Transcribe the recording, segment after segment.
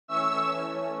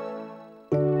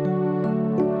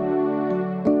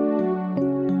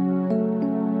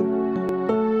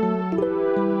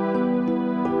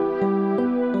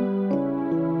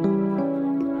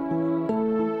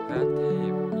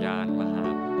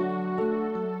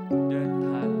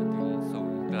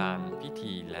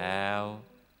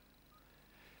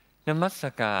นมัส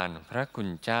การพระคุณ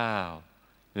เจ้า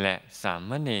และสา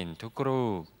มเณรทุกรู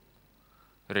ป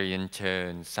เรียนเชิ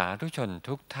ญสาธุชน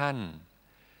ทุกท่าน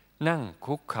นั่ง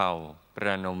คุกเข่าปร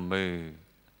ะนมมือ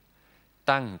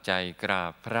ตั้งใจกรา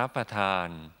บพระประธาน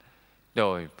โด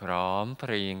ยพร้อมเพ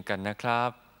รียงกันนะครั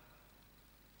บ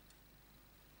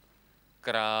ก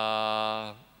รา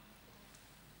บ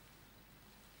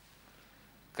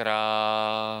กรา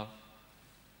บ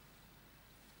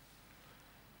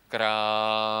กรา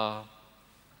บ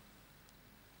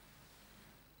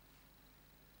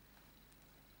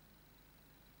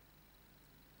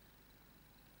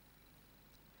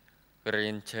เรี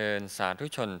ยนเชิญสาธุ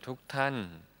ชนทุกท่าน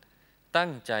ตั้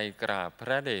งใจกราบพ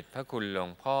ระเดชพระคุณหลวง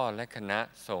พ่อและคณะ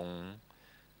สงฆ์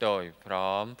โดยพร้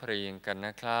อมเพรียงกันน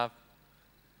ะครับ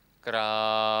กรา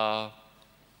บ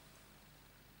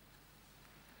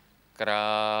กรา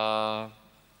บ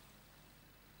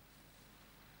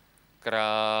กร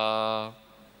าบ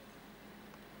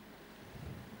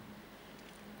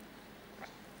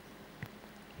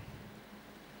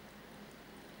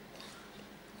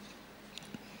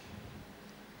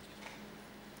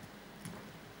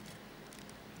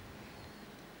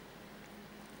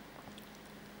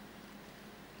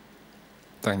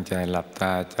ตั้งใจหลับต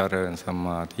าเจริญสม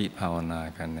าธิภาวนา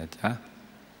กันนะจ๊ะ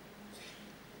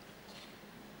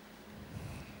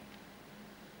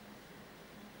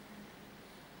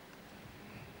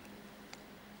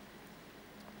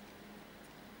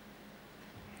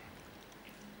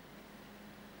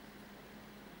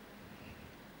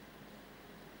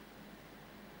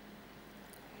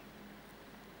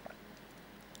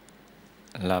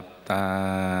หลับตา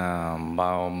เ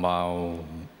บาๆ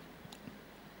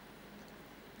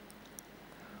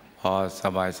พอส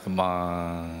บาย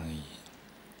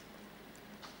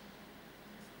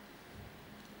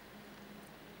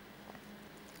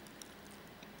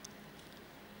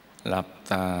หลับ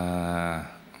ตา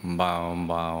เ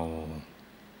บา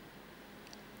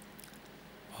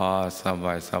ๆพอสบ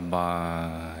า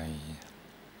ย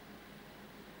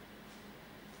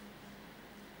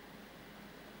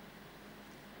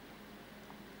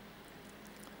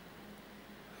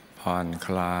ผ่อนค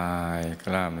ลายก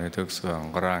ล้ามเนื้อทุกส่วนขอ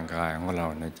งร่างกายของเรา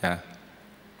นะจ๊ะ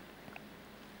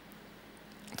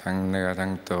ทั้งเนื้อทั้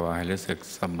งตัวให้รู้สึก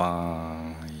สบา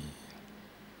ย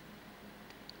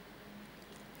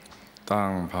ต้อ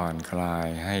งผ่อนคลาย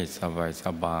ให้สบา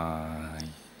ย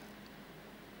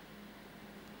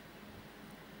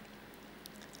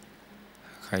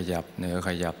ขยับเนื้อข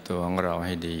ยับตัวของเราใ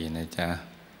ห้ดีนะจ๊ะ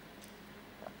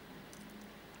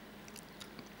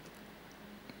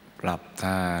ปรับ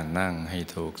ท่านั่งให้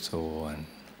ถูกส่วน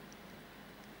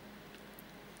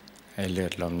ให้เลือ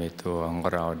ดลมในตัวของ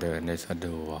เราเดินได้สะด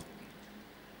วก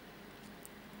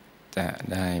จะ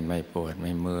ได้ไม่ปวดไ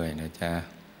ม่เมื่อยนะจ๊ะ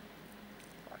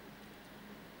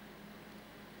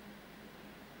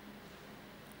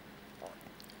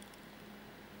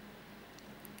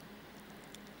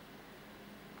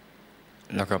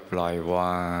แล้วก็ปล่อยว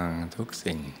างทุก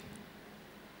สิ่ง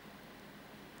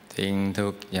ทิ้งทุ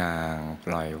กอย่างป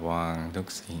ล่อยวางทุก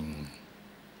สิ่ง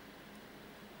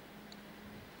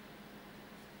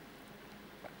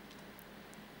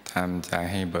ทำใจ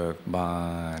ให้เบิกบา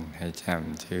นให้แจ่ม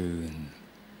ชื่น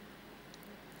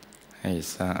ให้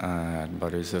สะอาดบ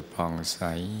ริสุทธิ์ผ่องใส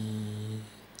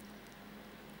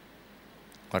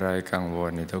ไร้กังว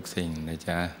ลในทุกสิ่งนะ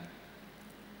จ๊ะ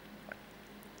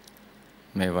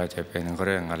ไม่ว่าจะเป็นเ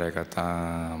รื่องอะไรก็ตา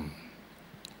ม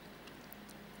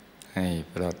ให้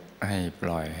ปลดให้ป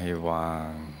ล่อยให้วา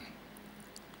ง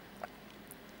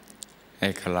ให้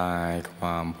คลายคว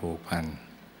ามผูกพัน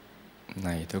ใน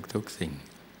ทุกๆสิ่ง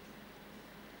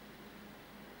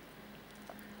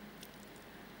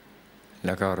แ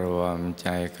ล้วก็รวมใจ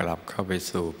กลับเข้าไป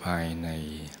สู่ภายใน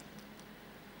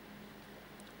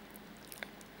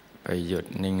ไปหยุด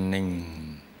นิ่ง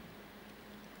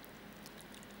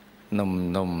ๆ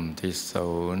นุ่มๆที่ศู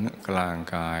นย์กลาง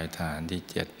กายฐานที่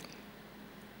7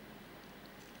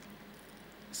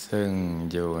ซึ่ง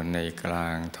อยู่ในกลา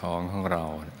งท้องของเรา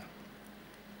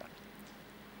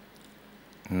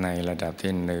ในระดับ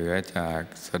ที่เหนือจาก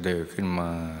สะดือขึ้นม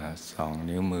า2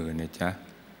 นิ้วมือนะจ๊ะ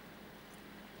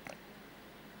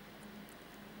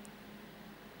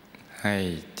ให้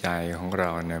ใจของเรา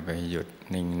เนี่ยไปหยุด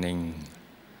นิ่ง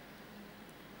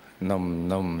ๆ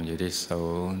นุ่มๆอยู่ที่ศู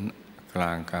นย์กล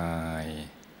างกาย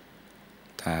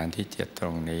ฐานที่7ตร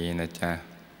งนี้นะจ๊ะ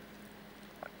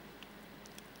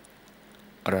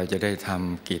เราจะได้ท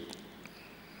ำกิจ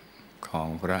ของ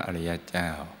พระอริยเจ้า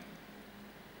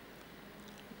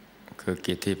คือ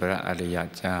กิจที่พระอริย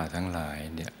เจ้าทั้งหลาย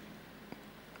เนี่ย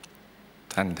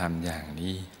ท่านทำอย่าง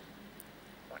นี้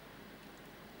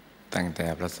ตั้งแต่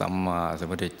พระสัมมาสัม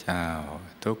พุทธเจ้า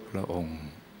ทุกพระองค์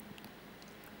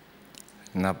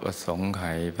นับอสงไข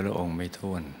ยพระองค์ไม่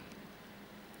ถ้วน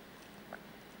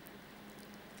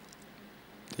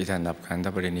ที่ท่านดับขันธ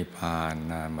ปรินิพพาน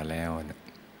นานมาแล้ว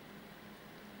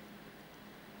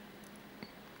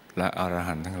พระอร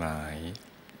หันต์ทั้งหลาย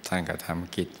ท่านกระท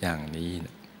ำกิจอย่างนี้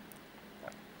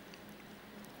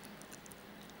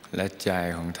และใจ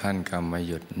ของท่านก็มา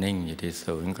หยุดนิ่งอยู่ที่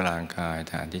ศูนย์กลางกาย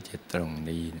ฐานที่7ตรง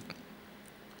นี้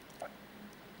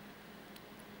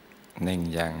นิ่ง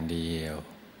อย่างเดียว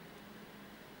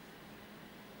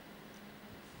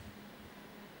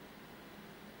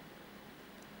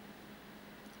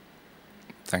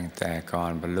ตั้งแต่ก่อ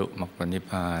นบรรลุมรรคผลนิพ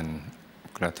พาน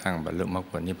กระทั่งบรรลุมรรค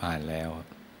ผลนิพพานแล้ว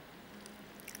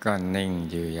ก็นิ่ง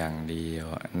อยู่อย่างเดียว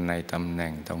ในตำแหน่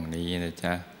งตรงนี้นะ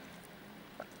จ๊ะ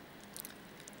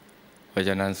เพราะฉ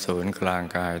ะนั้นศูนย์กลาง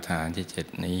กายฐานที่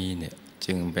7นี้เนี่ย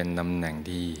จึงเป็นตำแหน่ง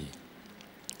ที่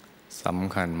ส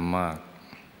ำคัญมา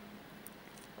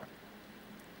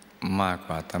กก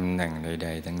ว่าตำแหน่งใด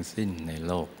ๆทั้งสิ้นในโ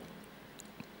ลก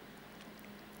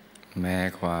แม้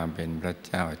ความเป็นพระเ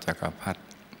จ้าจักรพรรดิ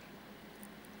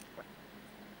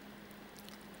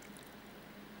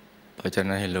เพราะฉะ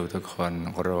นั้นให้ลูกทุกคน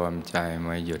รวมใจม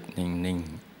าหยุดนิ่ง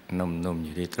ๆนุ่มๆอ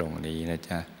ยู่ที่ตรงนี้นะ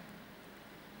จ๊ะ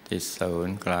ที่ศูน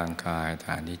ย์กลางกายฐ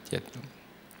านที่7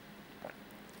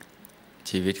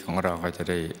ชีวิตของเราก็จะ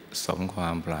ได้สมควา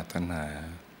มปรารถนา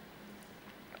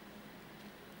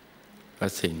เพรา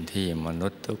ะสิ่งที่มนุ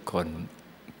ษย์ทุกคน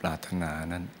ปรารถนา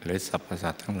นั้นหรือสรรพสั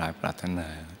ตว์ทั้งหลายปรารถนา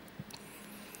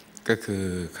ก็คือ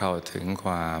เข้าถึงค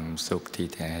วามสุขที่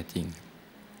แท้จริง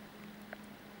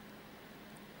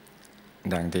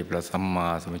ดังที่พระสัมมา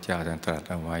สัมพุทธเจ้าได้ตรัส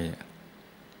เอาไว้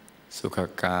สุข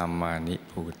กามานิ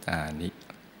ภูตานิ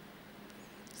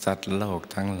สัตว์โลก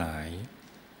ทั้งหลาย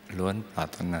ล้วนปรา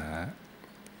รถนา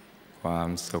ความ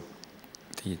สุข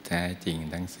ที่แท้จริง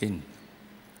ทั้งสิ้น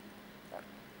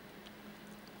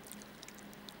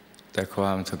แต่คว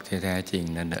ามสุขที่แท้จริง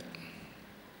นั้น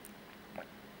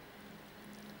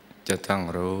จะต้อง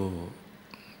รู้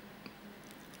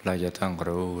เราจะต้อง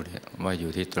รู้ว่าอ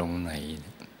ยู่ที่ตรงไหน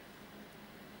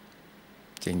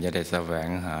จึงจะได้แสวง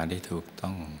หาได้ถูกต้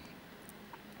อง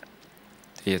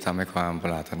ที่จะทำให้ความป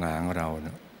รารถนาของเรา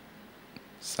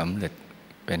สำเร็จ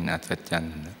เป็นอัศจรร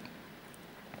ย์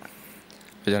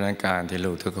เพราะฉะนั้นการที่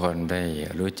ลูกทุกคนได้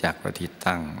รู้จักปฏิ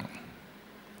ตั้ง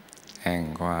แห่ง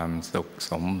ความสุขส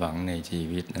มหวังในชี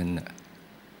วิตนั้น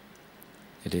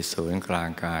ที่ศูนย์กลาง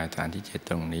กายฐานที่7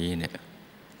ตรงนี้เนี่ย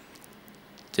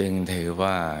จึงถือ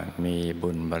ว่ามีบุ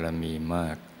ญบารมีมา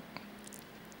ก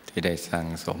ที่ได้สั่ง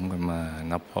สมกันมา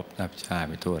นับพบนับชาติ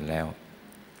ไปทั่วแล้ว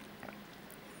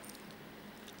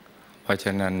เพราะฉ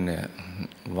ะนั้นเนี่ย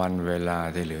วันเวลา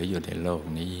ที่เหลืออยู่ในโลก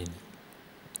นี้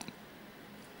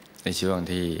ในช่วง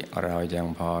ที่เรายัง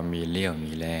พอมีเลี้ยว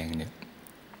มีแรงเนี่ย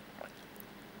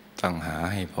ต้องหา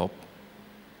ให้พบ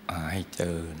หาให้เจ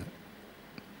อ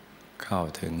เข้า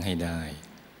ถึงให้ได้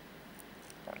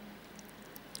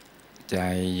ใจ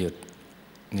หยุด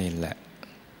นี่แหละ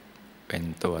เป็น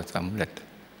ตัวสำเร็จ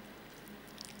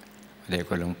เด็ก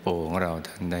หลวงปู่ของเรา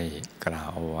ท่านได้กล่าว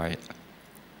เอาไว้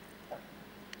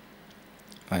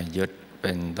ว่าหยุดเ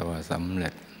ป็นตัวสำเร็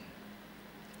จ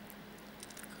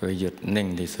คือหยุดนิ่ง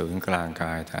ที่ศูนย์กลางก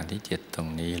ายฐานที่7ตรง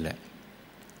นี้แหละ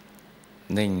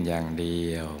นิ่งอย่างเดี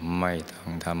ยวไม่ต้อง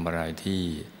ทำอะไรที่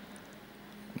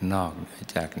นอกเหนือ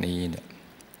จากนี้เนี่ย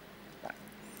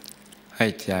ให้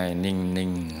ใจนิ่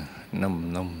งๆ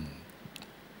นุ่ม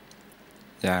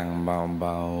ๆอย่างเบ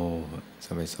าๆ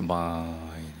สบา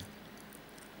ยๆ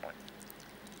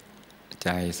ใจ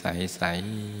ใส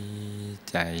ๆ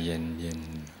ใจเย็นๆ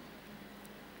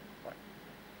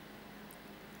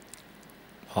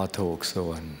พอถูกส่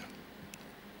วน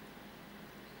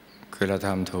คือเราท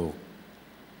ำถูก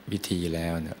วิธีแล้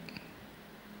วเนี่ย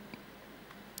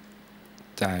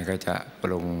ใจก็จะป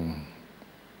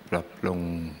รับปรุง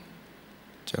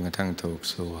จนกระทั่งถูก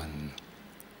ส่วน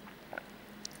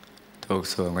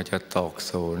ก็จะตก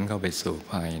ศูนย์เข้าไปสู่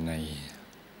ภายใน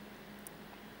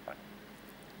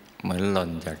เหมือนหล่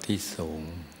นจากที่สูง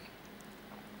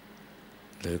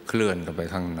หรือเคลื่อนเข้าไป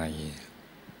ข้างใน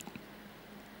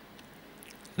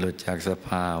หลุดจากสภ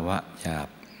าวะหยาบ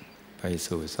ไป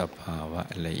สู่สภาวะ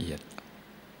ละเอียด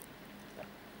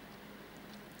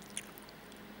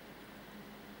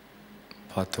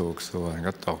พอถูกส่วน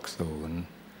ก็ตกศูนย์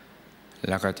แ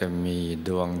ล้วก็จะมีด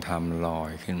วงธรรมลอ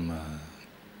ยขึ้นมา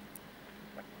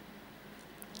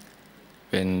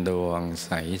เป็นดวงใส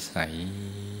ๆ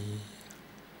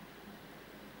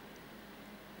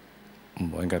เ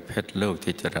หมือนกับเพชรลูก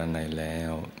ที่เจริญในแล้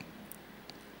ว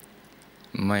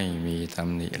ไม่มีต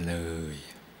ำหนิเลย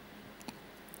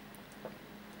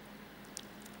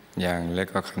อย่างเล็ก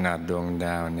ก็ขนาดดวงด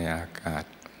าวในอากาศ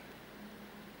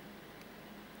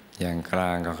อย่างกล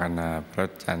างก็ขนาดพระ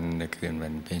จันทร์ในคืนวั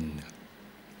นเพ็ญ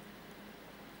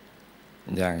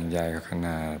อย่างใหญ่ก็ขน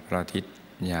าดพระอาทิตย์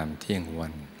ยามเที่ยงวั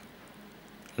น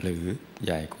หรือใ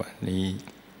หญ่กว่านี้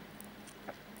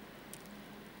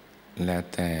แล้ว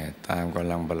แต่ตามก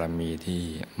ำลังบารมีที่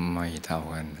ไม่เท่า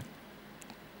กัน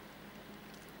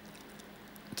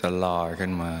จะลอยขึ้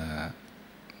นมา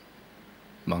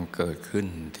บังเกิดขึ้น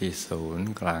ที่ศูนย์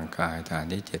กลางกายฐาน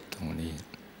ที่7ตรงนี้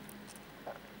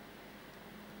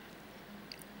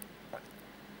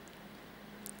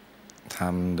ธรร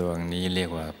มดวงนี้เรียก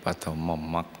ว่าปฐม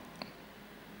มรรค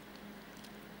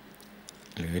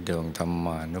หรือดวงธรรม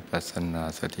านุปัสสนา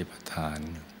สติปัฏฐาน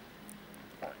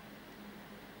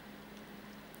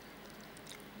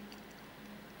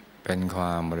เป็นคว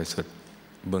ามบริสุทธิ์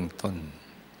เบื้องต้น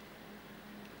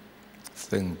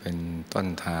ซึ่งเป็นต้น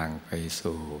ทางไป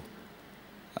สู่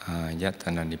อายต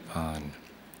นะนิพพาน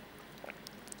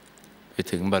ไป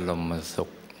ถึงบรมสุข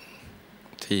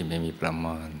ที่ไม่มีประม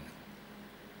าณ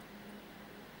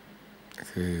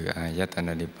คืออายตน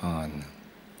ะนิพพาน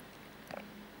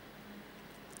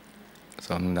ส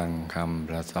มดังคำพ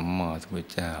ระสัมมาสัมพุทธ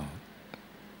เจ้า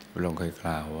ที่พระองค์เคยก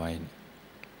ล่าวไว้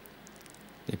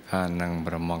นิพพานังบ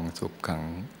รมังสุขขัง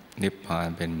นิพพาน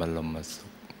เป็นบรมสุ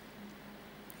ข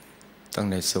ต้อง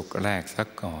ในสุขแรกซะ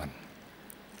ก่อน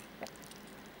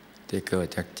ที่เกิด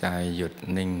จากใจหยุด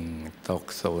นิ่งตก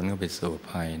ศูนย์เข้าไปสู่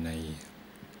ภายใน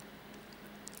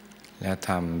และธ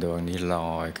รรมดวงนี้ล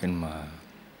อยขึ้นมา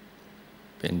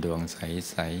เป็นดวงใ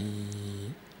ส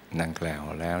ๆดังกล่าว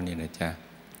แล้วนี่นะจ๊ะ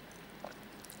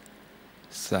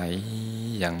ใส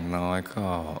อย่างน้อยก็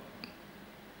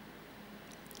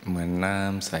เหมือนน้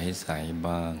ำใสๆ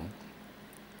บ้าง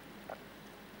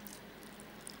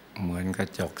เหมือนกระ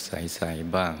จกใส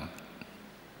ๆบ้าง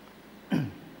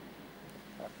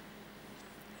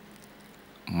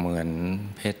เหมือน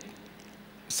เพชร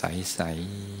ใส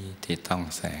ๆที่ต้อง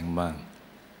แสงบ้าง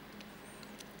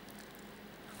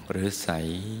หรือใส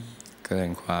เกิน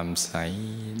ความใส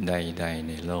ใดๆใ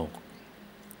นโลก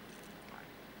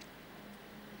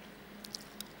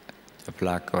จะปร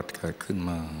ากฏเกิดขึ้น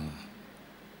มา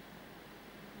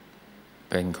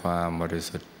เป็นความบริ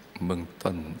สุทธิ์เบื้อง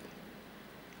ต้น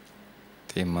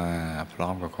ที่มาพร้อ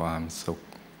มกับความสุข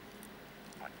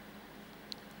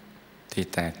ที่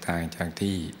แตกต่างจาก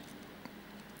ที่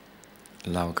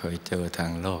เราเคยเจอทา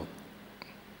งโลก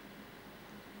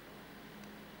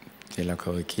ที่เราเค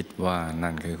ยคิดว่า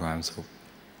นั่นคือความสุข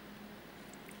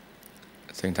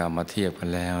ซึ่งถ้ามาเทียบกัน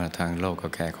แล้วทางโลกก็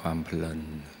แค่ความเพลิน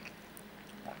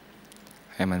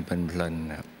ให้มันเพลิน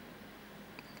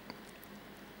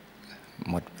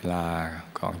หมดเวลา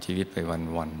ของชีวิตไป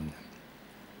วันๆ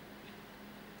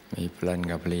มีเพลิน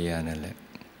กับเพลียนั่นแหละ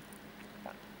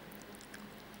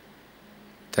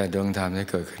แต่ดวงธรรมที่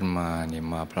เกิดขึ้นมานี่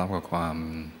มาพร้อมกับความ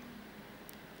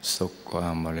สุขควา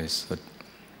มบริสุทธิ์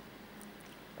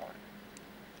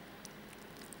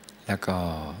แล้วก็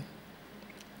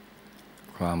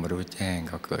ความรู้แจ้ง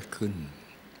ก็เกิดขึ้น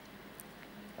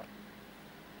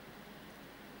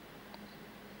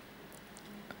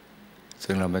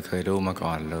ซึ่งเราไม่เคยรู้มา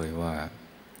ก่อนเลยว่า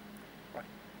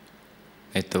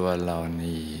ในตัวเรา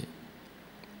นี่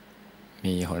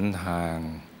มีหนทาง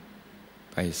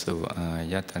ไปสู่อา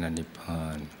ยตนะนิพพา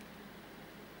น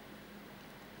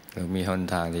หรือมีหน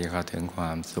ทางที่เข้าถึงคว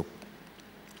ามสุข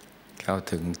เข้า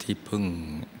ถึงที่พึ่ง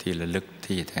ที่ระลึก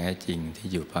ที่แท้จริงที่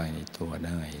อยู่ภายในตัวไ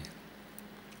ด้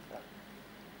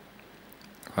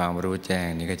ความรู้แจ้ง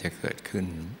นี้ก็จะเกิดขึ้น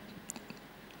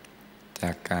จ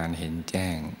ากการเห็นแจ้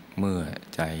งเมื่อ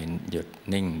ใจหยุด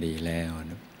นิ่งดีแล้ว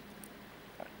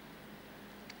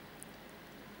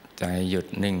ใจหยุด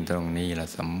นิ่งตรงนี้ละ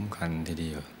สำคัญทีเ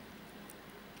ดียว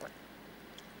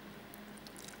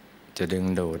จะดึง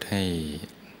ดูดให้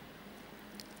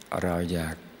เราอยา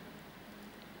ก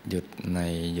หยุดใน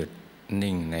หยุด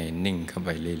นิ่งในนิ่งเข้าไป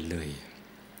เรื่อย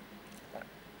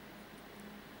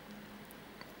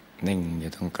ๆนิ่งอ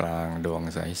ยู่ตรงกลางดวง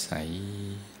ใสๆ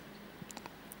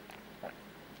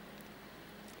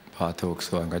พอถูก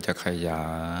ส่วนก็จะขยา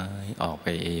ยออกไป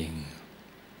เอง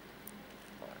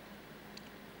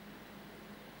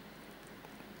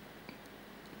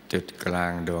จุดกลา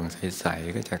งดวงใส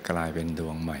ๆก็จะกลายเป็นด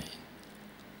วงใหม่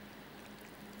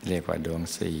เรียกว่าดวง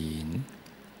ศีล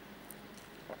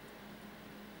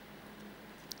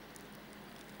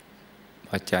พ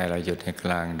อใจเราหยุดในก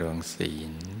ลางดวงศี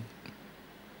ล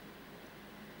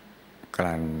ก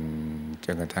ลั่นจ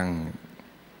นกระทั่ง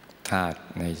ธาตุ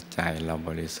ในใจเราบ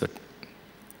ริสุทธิ์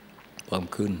เพิ่ม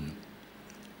ขึ้น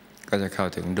ก็จะเข้า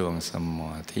ถึงดวงสม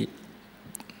าธิ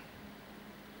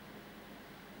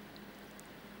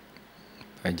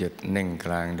ไป หยุดนิ่งก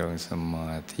ลางดวงสม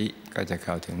าธิก็จะเ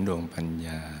ข้าถึงดวงปัญญ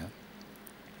า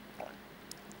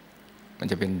มัน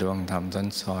จะเป็นดวงธรรม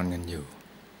ซ้อนๆกันอยู่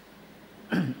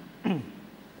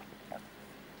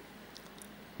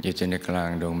อยู่จนในกลาง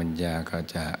ดวงปัญญาก็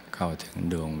จะเข้าถึง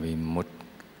ดวงวิมุตติ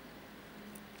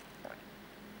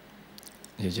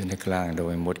อยู่จนในกลางดวง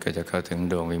วิมุตติก็จะเข้าถึง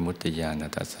ดวงวิมุตติญาณ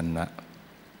ทัศนะ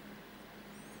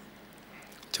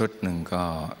ชุดหนึ่งก็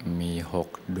มี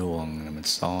6 ดวงมัน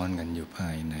ซ้อนกันอยู่ภา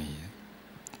ยใน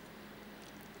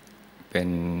เป็น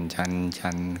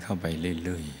ชั้นๆเข้าไปเ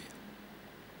รื่อย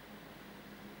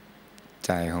ๆใ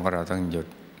จของเราต้องหยุด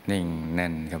นิ่งแน่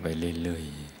นเข้าไปเรื่อย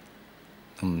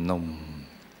ๆนุ่มๆ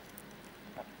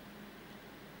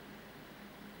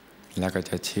แล้วก็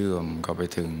จะเชื่อมเข้าไป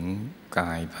ถึงก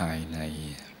ายภายใน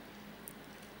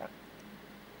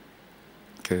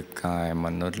คือกายม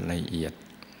นุษย์ละเอียด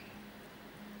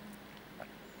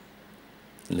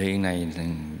หรืออีกในหนึ่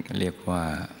งเรียกว่า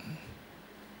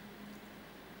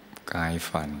กาย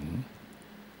ฝัน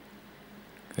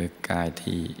คือกาย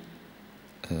ที่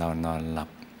เรานอนหลับ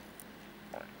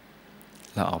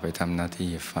เราออกไปทำหน้าที่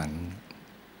ฝัน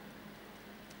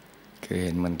คือเ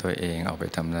ห็นมันตัวเองออกไป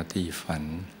ทำหน้าที่ฝัน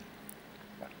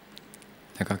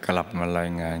แล้วก็กลับมารา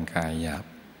ยงานกายหยาบ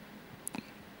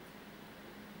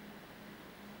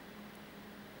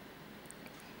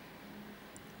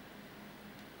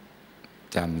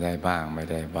จำได้บ้างไม่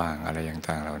ได้บ้างอะไร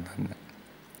ต่างๆเหล่านั้น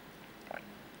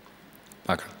ป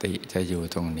กติจะอยู่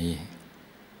ตรงนี้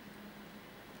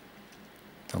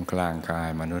ตรงกลางกาย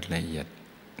มนุษย์ละเอียด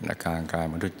และกลางกาย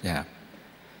มนุษย์หยาบ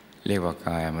เรียกว่าก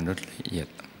ายมนุษย์ละเอียด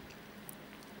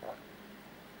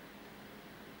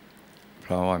เพ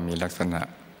ราะว่ามีลักษณะ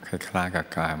คล้ายๆกับ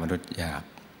กายมนุษย์หยาบ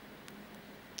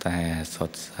แต่ส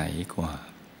ดใสกว่า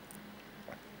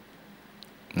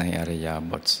ในอริย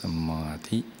บทสมา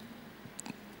ธิ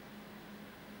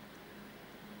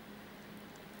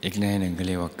อีกในหนึ่งก็เ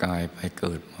รียกว่ากายไปเ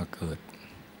กิดมาเกิด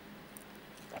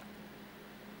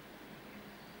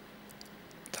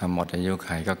ถ้าหมดอายุ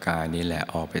ขัยก็กายนี้แหละ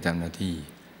ออกไปทำหน้าที่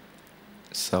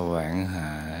แสวงหา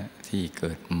ที่เ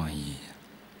กิดใหม่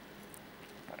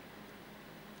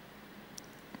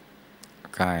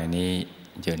กายนี้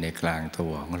อยู่ในกลางตั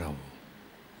วของเรา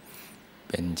เ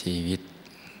ป็นชีวิต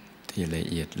ที่ละ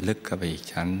เอียดลึกเข้าไปอีก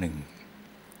ชั้นหนึ่ง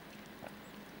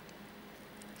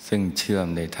ซึ่งเชื่อม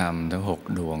ในธรรมทั้ง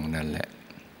6 ดวงนั่นแหละ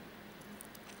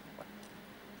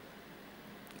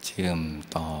เชื่อม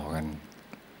ต่อกัน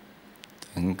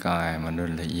ถึงกายมนุษ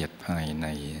ย์ละเอียดภายใน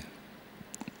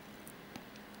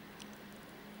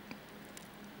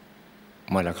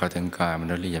เมื่อเราเข้าถึงกายม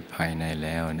นุษย์ละเอียดภายในแ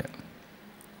ล้วเนี่ย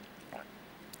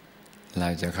เรา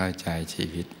จะเข้าใจชี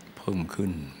วิตเพิ่มขึ้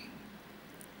น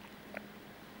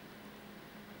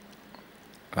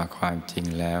ว่าความจริง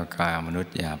แล้วกายมนุษ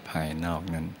ย์หยาบภายนอก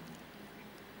นั้น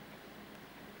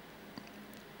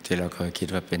ที่เราเคยคิด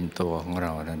ว่าเป็นตัวของเร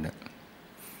านั่น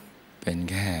เป็น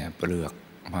แค่เปลือก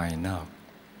ภายนอก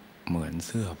เหมือนเ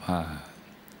สื้อผ้า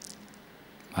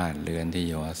บ้านเรือนที่อ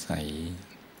ยู่อาศัย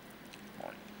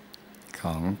ข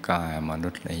องกายมนุ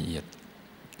ษย์ละเอียด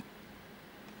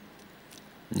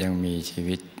ยังมีชี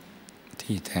วิต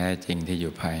ที่แท้จริงที่อ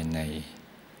ยู่ภายใน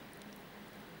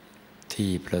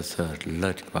ที่ประเสริฐเ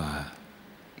ลิศกว่า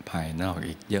ภายนอก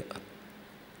อีกเยอะ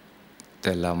แ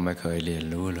ต่เราไม่เคยเรียน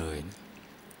รู้เลย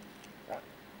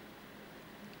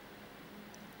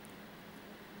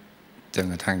จน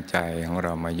กระทั่งใจของเร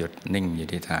ามาหยุดนิ่งอยู่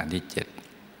ที่ฐานที่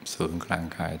7ศูนย์กลาง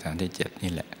กายฐานที่7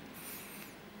นี่แหละ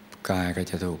กายก็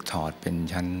จะถูกถอดเป็น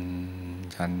ชั้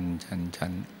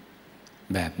น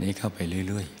แบบนี้เข้าไป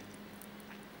เรื่อย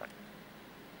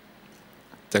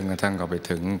ๆจนกระทั่งก็ไป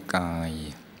ถึงกาย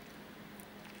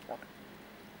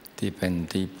ที่เป็น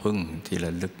ที่พึ่งที่ร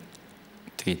ะลึก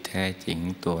ที่แท้จริง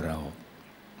ตัวเรา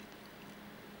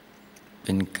เ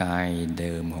ป็นกายเ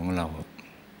ดิมของเรา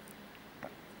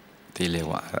ที่เรียก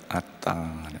ว่าอัตตา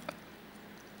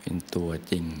เป็นตัว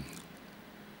จริง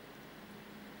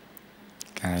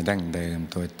กายดั้งเดิม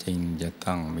ตัวจริงจะ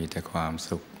ต้องมีแต่ความ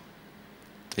สุข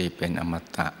ที่เป็นอม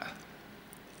ตะ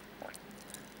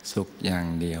สุขอย่าง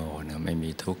เดียวนะไม่มี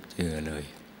ทุกข์เจือเลย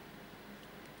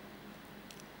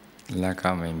แล้วก็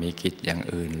ไม่มีกิจอย่าง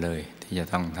อื่นเลยที่จะ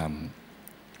ต้องท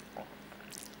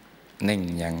ำนิ่ง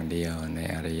อย่างเดียวใน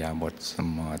อริยบทส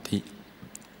มาธิ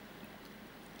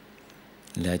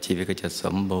และชีวิตก็จะส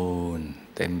มบูรณ์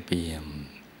เต็มเปี่ยม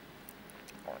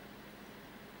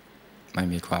ไม่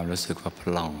มีความรู้สึกว่าพ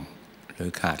ร่องหรือ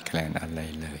ขาดแคลนอะไร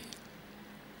เลย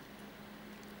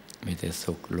มีแต่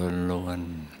สุขล้วน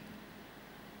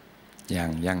ๆอย่า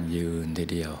งยั่งยืนที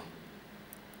เดียว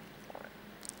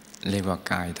เรียกว่า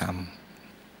กายธรรม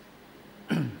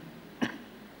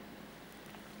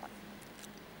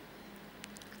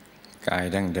กาย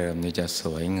ดั้งเดิมนี่จะส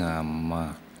วยงามมา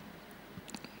ก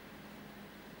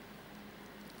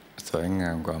สวยงา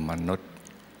มกว่ามนุษย์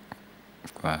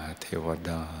กว่าเทว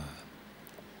ดา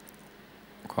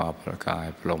กว่าประกาย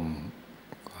พรหม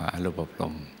กว่าอรูปพร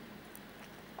หม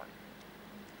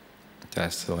จะ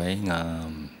สวยงา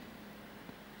ม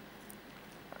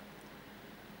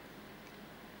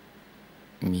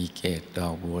มีเกศดอ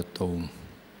กบัวตูม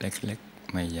เล็ก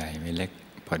ๆไม่ใหญ่ไม่เล็ก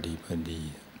พอดี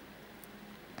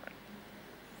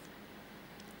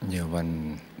อยู่บน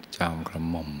จอมกระ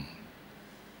หม่อม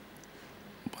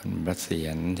บนพระเศีย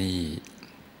รที่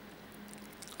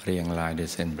เรียงรายด้วย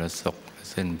เส้นประศกและ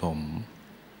เส้นผม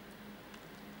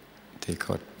ที่ข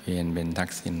ดเวียนเป็นทัก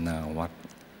ษิณาวัตร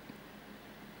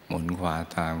หมุนขวา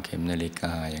ตามเข็มนาฬิก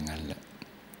าอย่างนั้นแหละ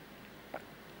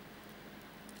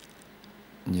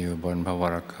อยู่บนพระว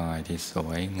รกายที่ส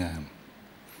วยงาม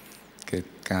คือ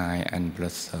กายอันปร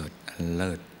ะเสริฐอันเ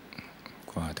ลิศ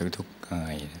กว่าทุกๆกา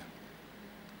ย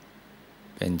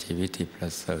เป็นชีวิตที่ปร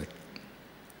ะเสริฐ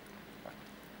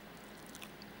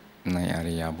ในอ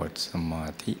ริยบทสมา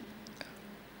ธิ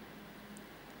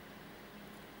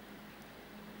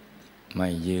ไม่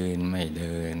ยืนไม่เ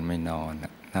ดินไม่นอน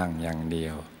นั่งอย่างเดี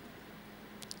ยว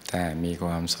แต่มีคว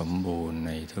ามสมบูรณ์ใ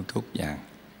นทุกๆอย่าง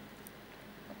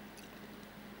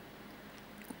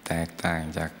แตกต่าง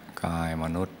จากกายม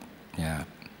นุษย์หยาบ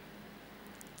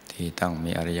ที่ต้อง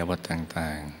มีอริยบทต่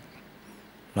างๆ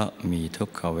เพราะมีทุก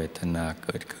ขเวทนาเ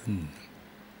กิดขึ้น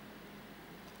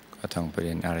ก็ต้องไปเ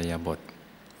รียนอริยบท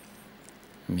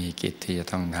มีกิจที่จะ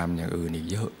ต้องทำอย่างอื่นอีก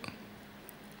เยอะ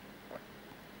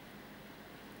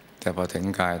แต่พอถึง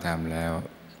กายทำแล้ว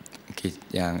กิจ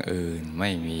อย่างอื่นไม่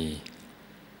มี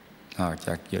นอกจ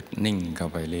ากหยุดนิ่งเข้า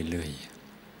ไปเรื่อย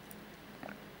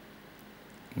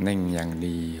ๆนิ่งอย่างเ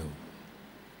ดียว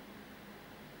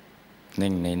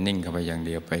นิ่งในนิ่งเข้าไปอย่างเ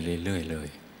ดียวไปเรื่อยๆเลย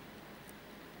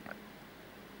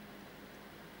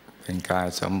เป็นกาย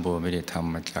สมบูรณ์ไม่ได้ท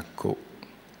ำมาจากกุ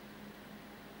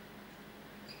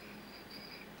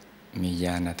มีญ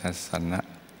าณทัศนะ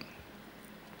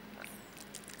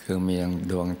คือมี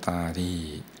ดวงตาที่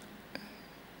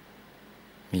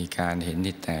มีการเห็น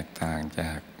ที่แตกต่างจ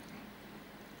าก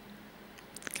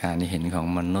การเห็นของ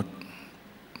มนุษย์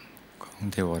ของ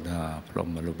เทวดาพรหม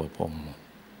อรูปพรหม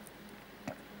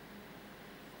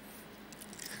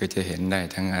คือจะเห็นได้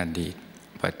ทั้งอดีต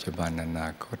ปัจจุบันอนา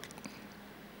คต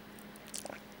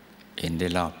เห็นได้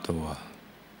รอบตัว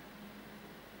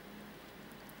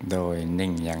โดยนิ่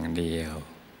งอย่างเดียว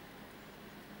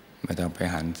ไม่ต้องไป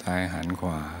หันซ้ายหันขว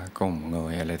าก้มเง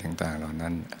ยอะไรต่างๆเหล่า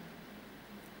นั้น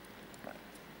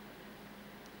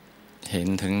เห็น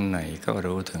ถึงไหนก็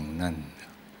รู้ถึงนั่น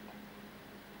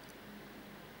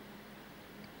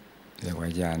เรียกว่า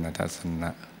ญาณทัศน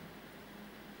ะ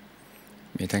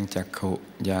มีทั้งจักขุ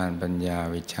ญาณปัญญา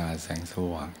วิชาแสงส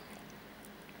ว่าง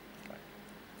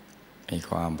มี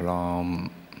ความพร้อม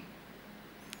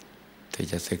ที่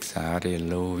จะศึกษาเรียน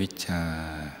รู้วิชา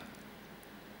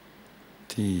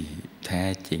ที่แท้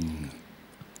จริง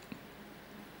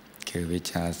คือวิ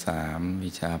ชา3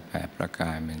วิชา8ประก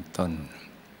ารเป็นต้น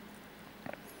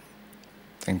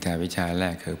ตั้งแต่วิชาแร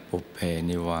กคือปุพเพ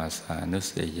นิวาสานุส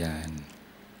ติญาณ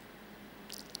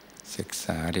ศึกษ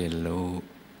าเรียนรู้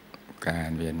การ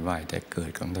เวียนว่ายแต่เกิด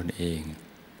ของตนเอง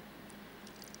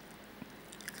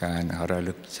การระ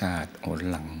ลึกชาติหน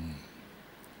หลัง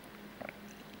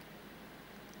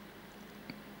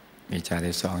วิชา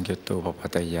ที่2จตุปปัฏ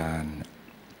ฐญาณ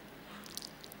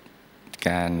ก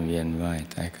ารเวียนว่าย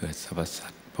แต่เกิดสรรพสั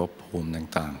ตว์ภพภูมิ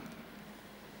ต่างๆ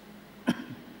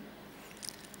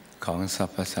ของสร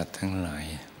รพสัตว์ทั้งหลาย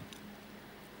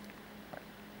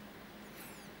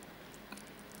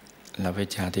และวิ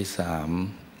ชาที่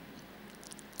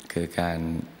3คือการ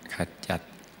ขจัด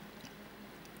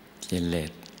กิเล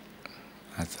ส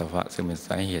อาสวะซึ่งเป็นส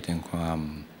าเหตุแห่งความ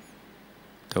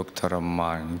ทุกข์ทรม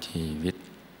านของชีวิต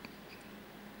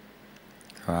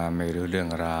ความไม่รู้เรื่อง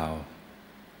ราว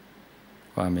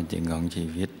ความเป็นจริงของชี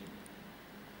วิต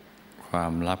ควา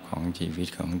มลับของชีวิต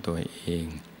ของตัวเอง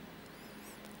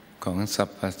ของสรร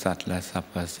พสัตว์และสรร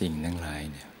พสิ่งทั้งหลาย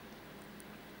เนี่ย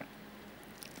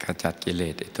ขจัดกิเล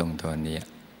สตรงตัวนี้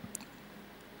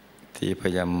ที่พ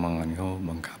ยามารเขา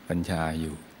บังคับบัญชาอ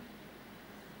ยู่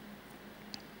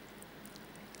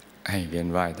ให้เวียน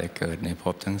ว่ายแต่เกิดในภ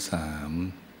พทั้ง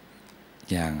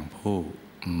3อย่างผู้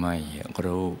ไม่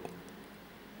รู้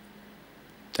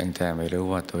ตั้งแต่ไม่รู้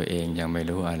ว่าตัวเองยังไม่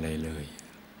รู้อะไรเลย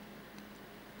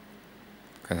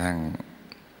กระทั่ง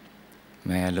แ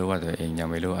ม้รู้ว่าตัวเองยัง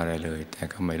ไม่รู้อะไรเลยแต่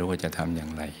ก็ไม่รู้ว่าจะทำอย่า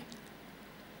งไร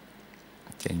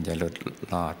จึงจะหลุด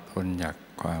รอดพ้นจาก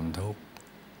ความทุกข์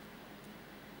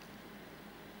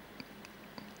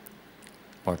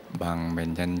ป ดบังเป็น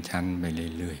ชั้นๆไป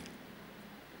เรื่อย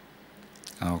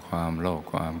ๆเอาความโลภ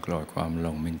ความโกรธความหล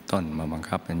งเป็นต้นมาบัง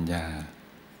คับปัญญา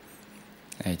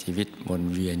ให้ชีวิตวน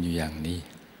เวียนอยู่อย่างนี้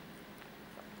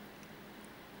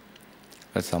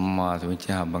พระสัมมาสัมพุทธเ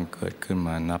จ้าบังเกิดขึ้นม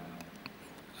านับ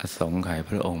อสงไขย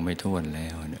พระองค์ไม่ถ้วนแล้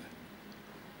วเนี่ย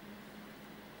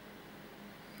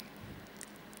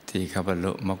ที่ข้าพเจ้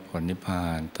ามรรคผลนิพพา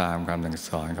นตามคำสั่งส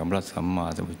อนของพระสัมมา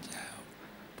สัมพุทธเจ้า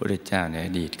พระพุทธเจ้าในอ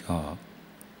ดีตก็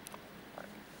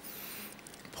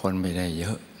พ้นไปได้เย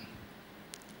อะ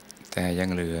แต่ยัง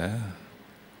เหลือ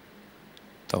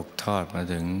ตกทอดมา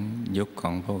ถึงยุคขอ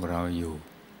งพวกเราอยู่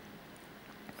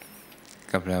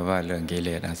ก็แปลว่าเรื่องกิเล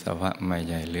สอาสวะไม่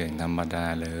ใช่เรื่องธรรมดา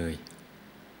เลย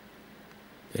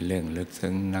เป็นเรื่องลึก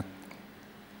ซึ้งนัก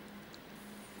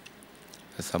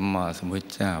พระสัมมาสัมพุทธ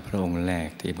เจ้าพระองค์แรก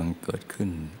ที่บังเกิดขึ้น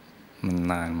มัน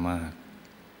นานมาก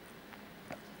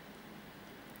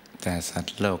แต่สัต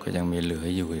ว์โลกก็ยังมีเหลือ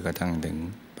อยู่กระทั่งถึง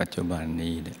ปัจจุบัน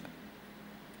นี้เนี่ย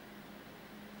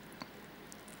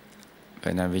เพรา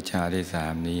ะนั้นวิชาที่สา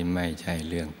มนี้ไม่ใช่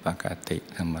เรื่องปกติ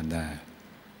ธรรมดา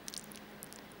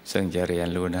ซึ่งจะเรียน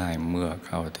รู้ได้เมื่อเ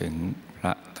ข้าถึงพร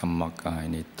ะธรรมกาย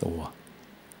ในตัว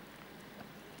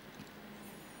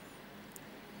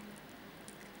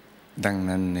ดัง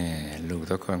นั้นเนี่ยลูก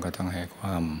ทุกคนก็ต้องให้คว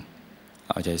ามเ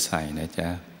อาใจใส่นะจ๊ะ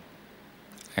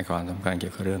ให้ความสำคัญเกี่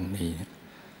ยวกับเรื่องนี้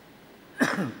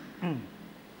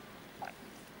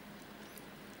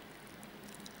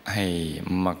ให้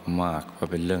มากๆเพราะ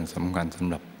เป็นเรื่องสำคัญสำ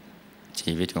หรับ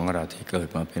ชีวิตของเราที่เกิด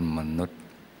มาเป็นมนุษย์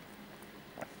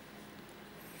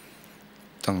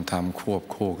ต้องทำควบ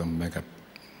คู่กันไปกับ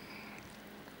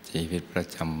ชีวิตประ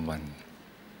จำวัน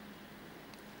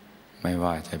ไม่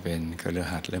ว่าจะเป็นคฤ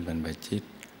หัสถ์หรือบรรพชิต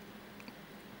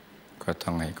ก็ต้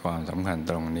องให้ความสำคัญ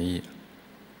ตรงนี้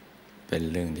เป็น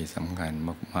เรื่องที่สำคัญ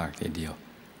มากๆทีเดียว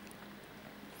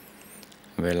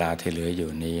เวลาที่เหลืออ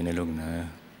ยู่นี้นะลูกนะ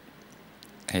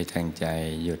ให้ตั้งใจ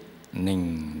หยุดนิ่ง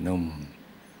นุ่ม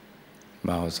เบ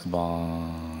าสบา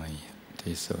ย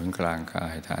ที่ศูนย์กลางกา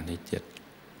ยฐานที่7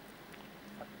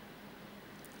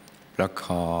ประค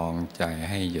องใจ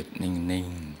ให้หยุดนิ่ง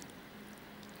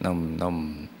ๆนุ่มๆ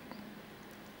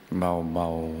เบา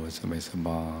ๆสบ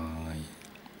าย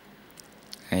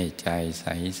ๆให้ใจใส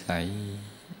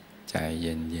ๆใจเ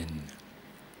ย็นๆ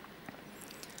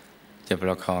จะป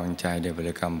ระคองใจด้วยบ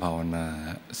ริกรรมภาวนา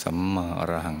สัมมาอ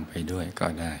รหังไปด้วยก็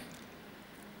ได้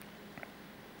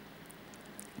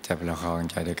จะประคอง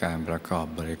ใจด้วยการประกอบ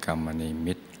บริกรรมนิ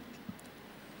มิต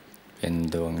เป็น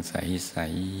ดวงใส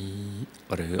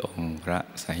ๆหรือองค์พระ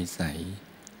ใส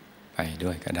ๆไปด้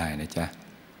วยก็ได้นะจ๊ะ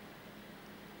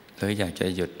หรืออยากจะ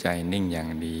หยุดใจนิ่งอย่าง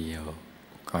เดียว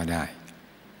ก็ได้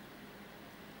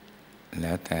แ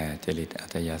ล้วแต่จริตอั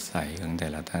ธยาศัยของแต่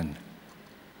ละท่าน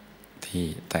ที่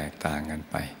แตกต่างกัน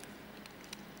ไป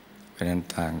เพราะนั้น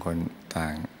ต่างคนต่า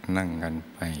งนั่งกัน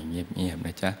ไปเงียบๆน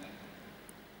ะจ๊ะ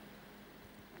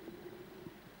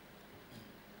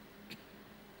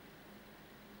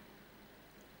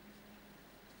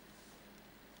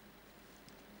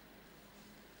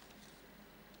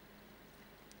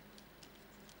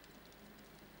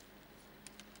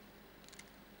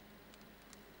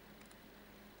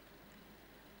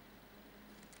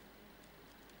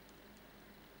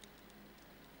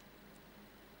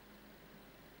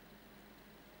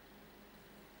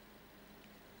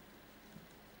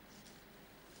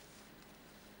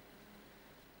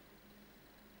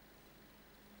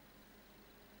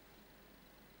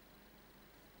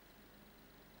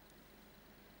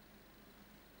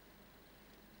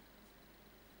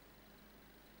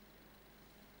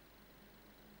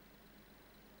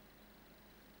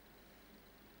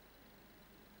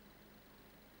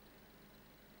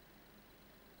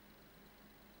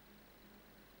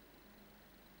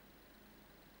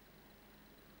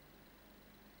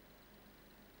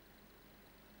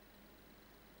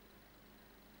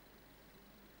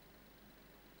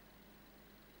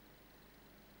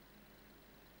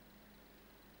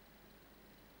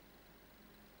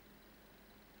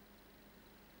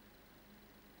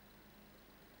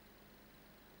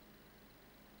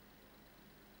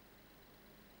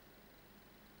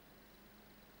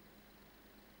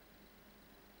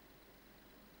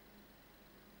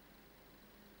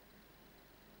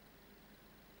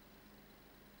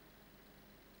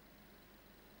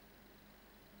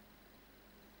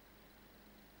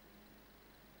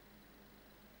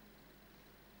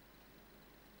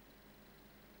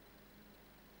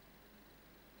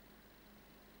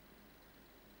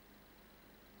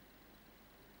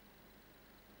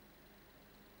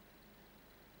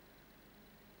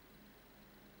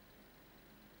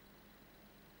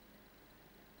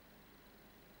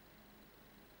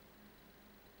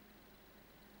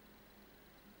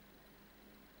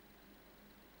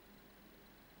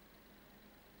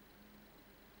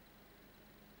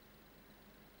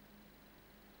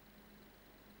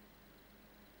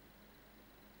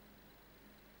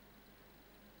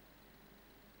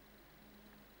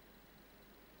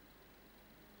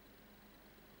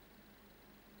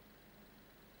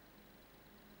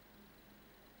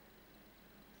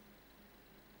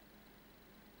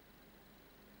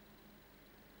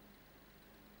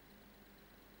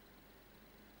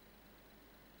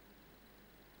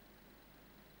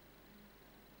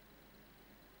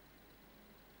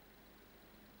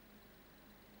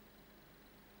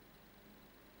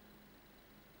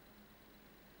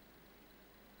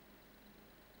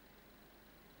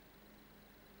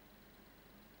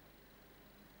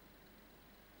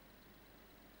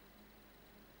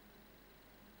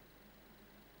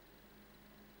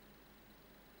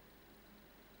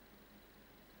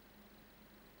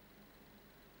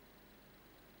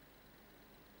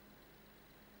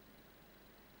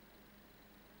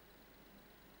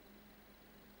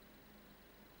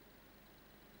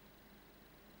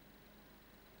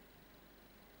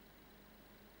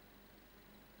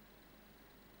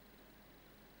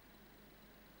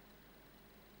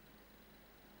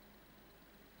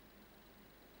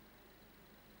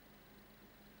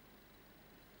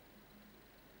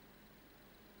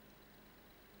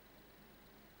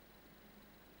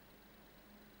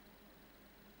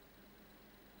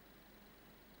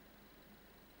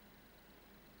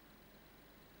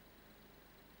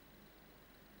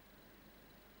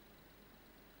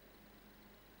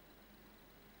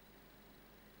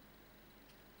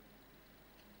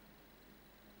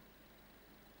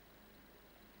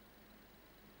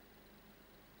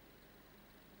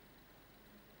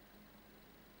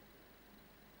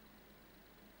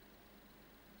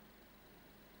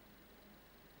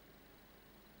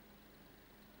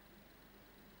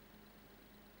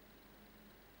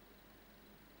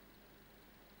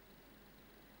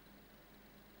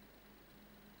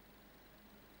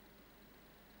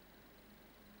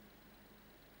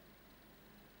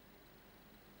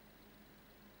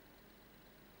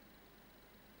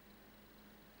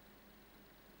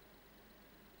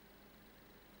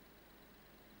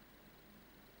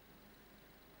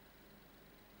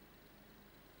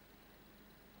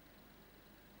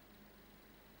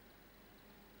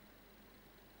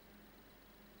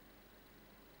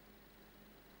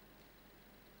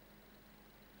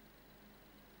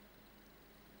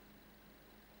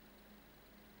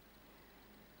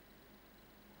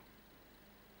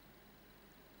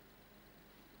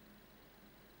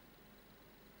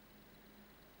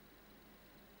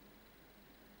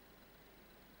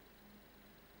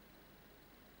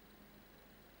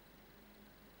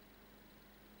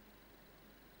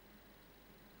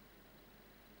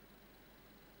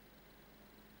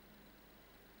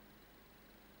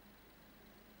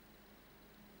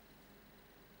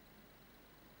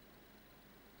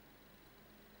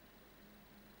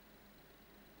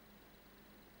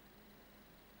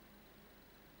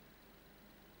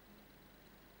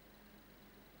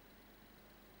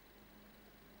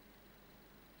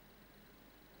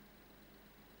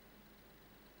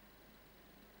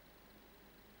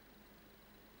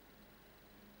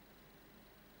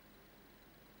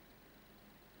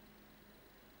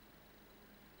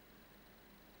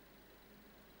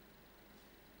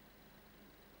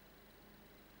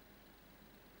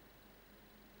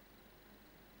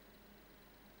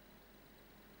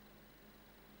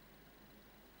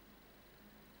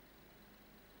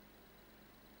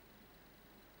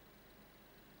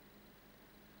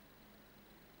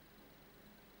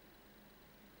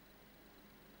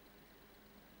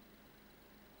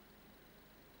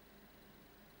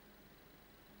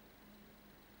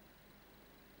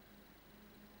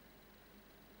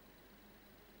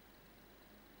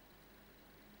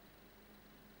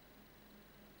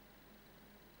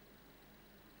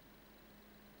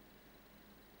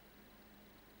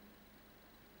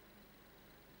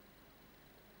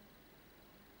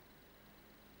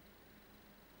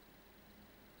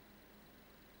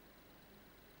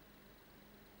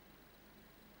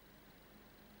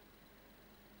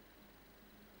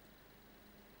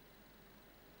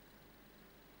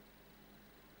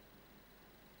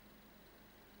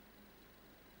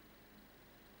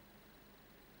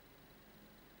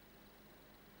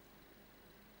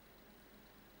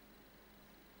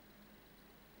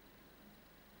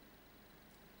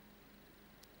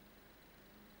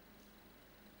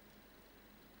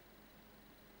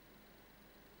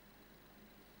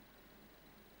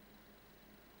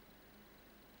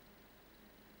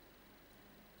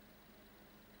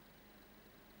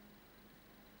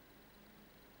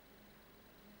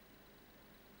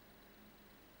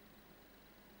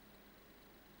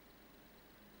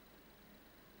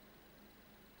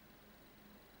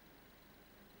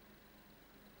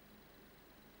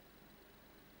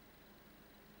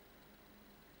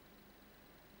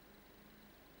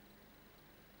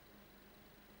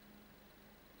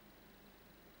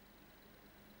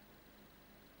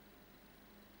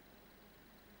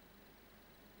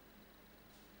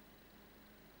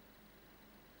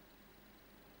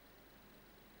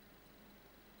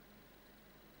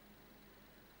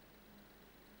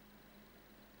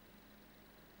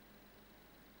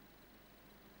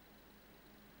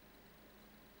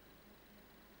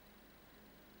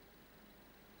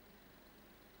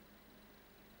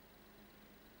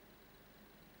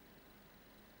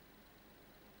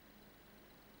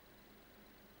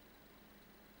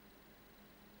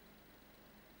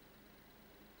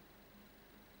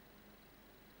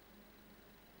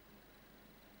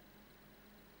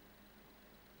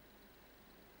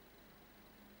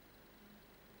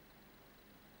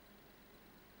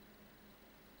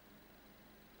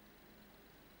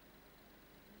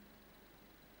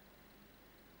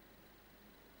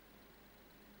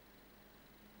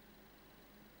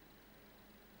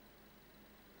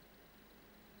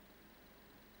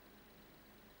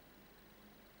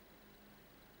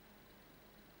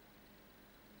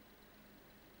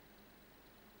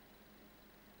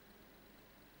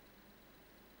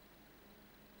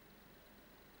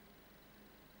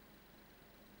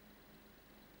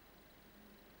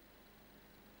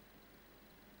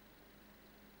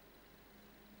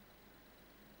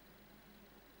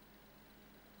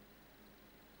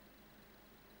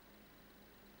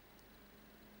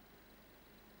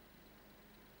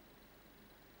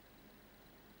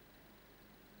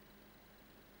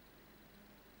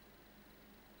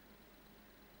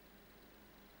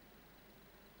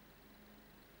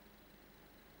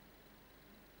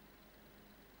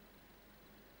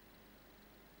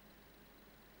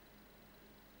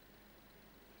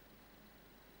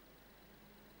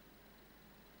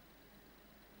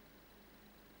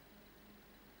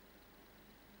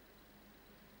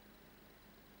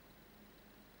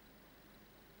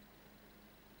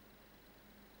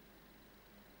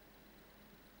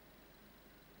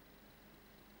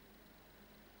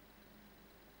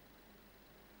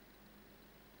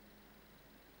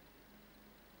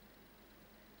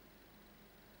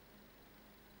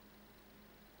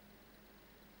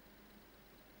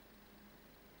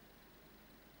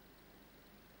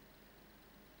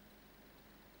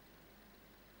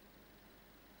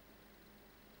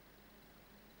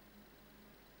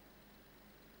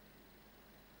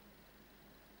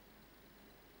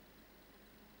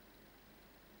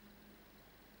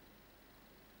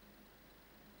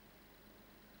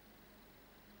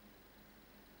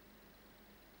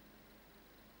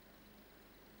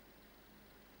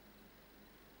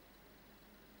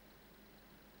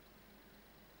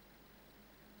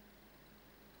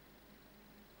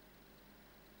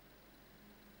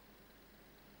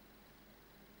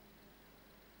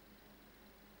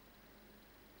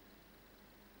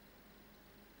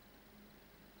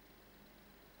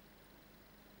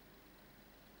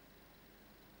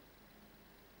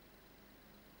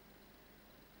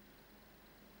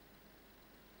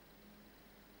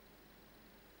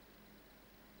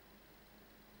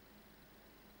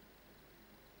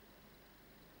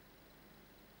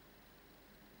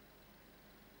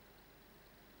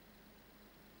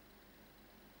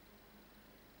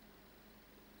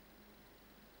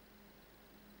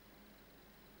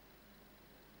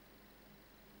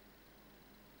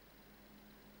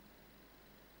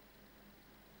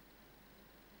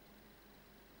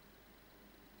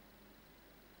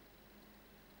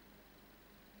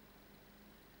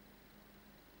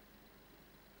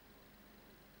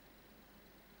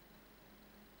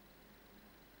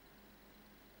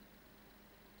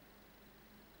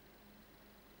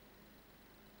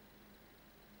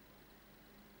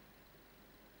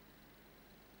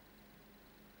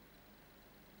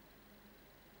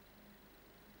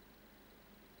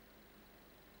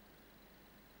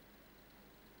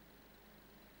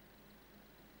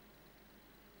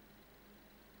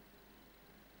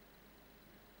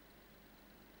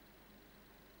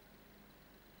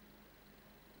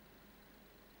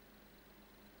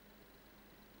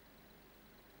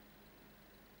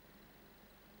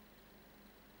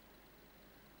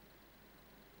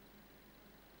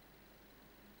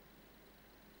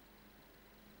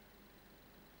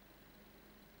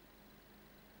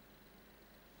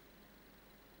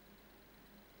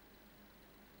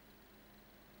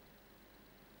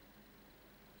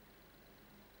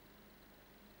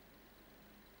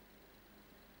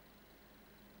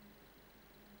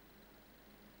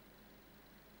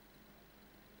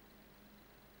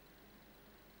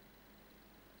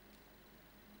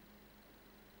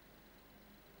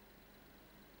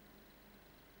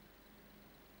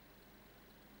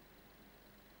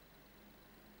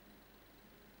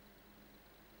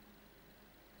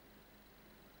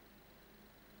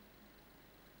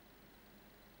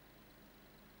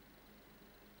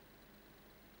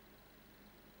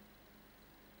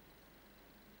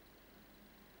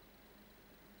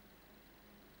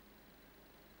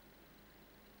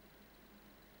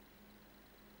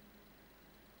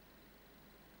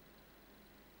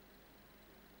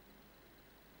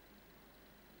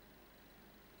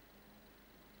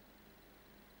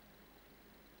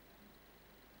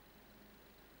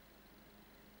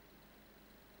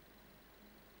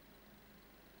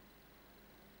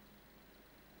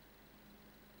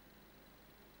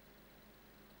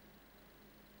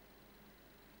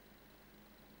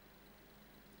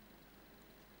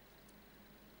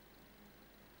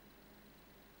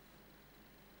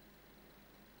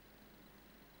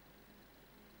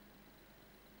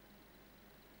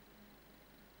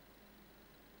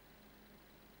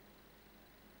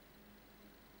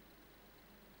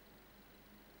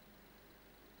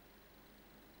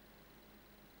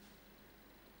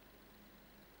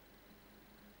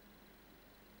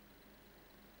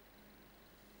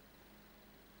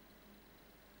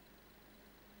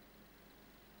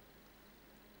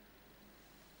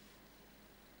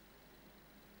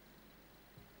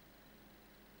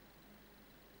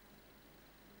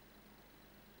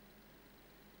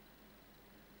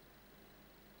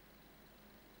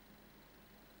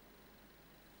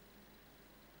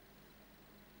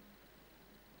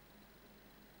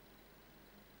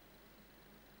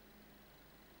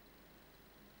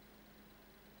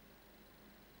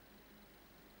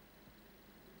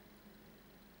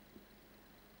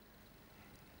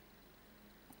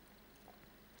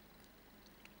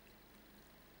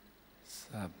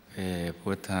สัพเพพุ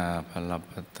ทธาภลัพ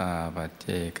พตาปัจเจ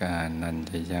กานัน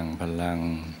จะยังพลัง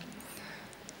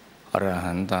อร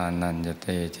หันตานันจะเต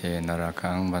เชนร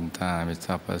คังบันตามิ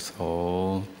สัพพโส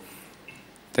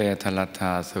เตทลัทธ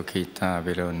าสุขิตา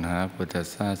วิรุณหาพุทธ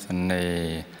ศาสเน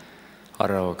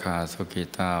โรคาสุขิ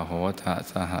ตาโหทะ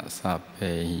สหสัพเพ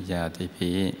หิยาติ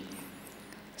ภิ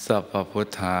สัพพพุท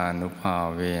ธานุภา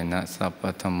เวนะสัพพ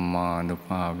ธัมมานุภ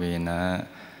าเวนะ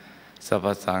สัพพ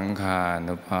สังฆา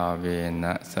นุภาเวน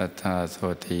ะสัทธาโส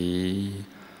ธี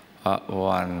ภ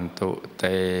วันตุเต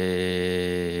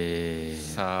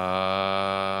สา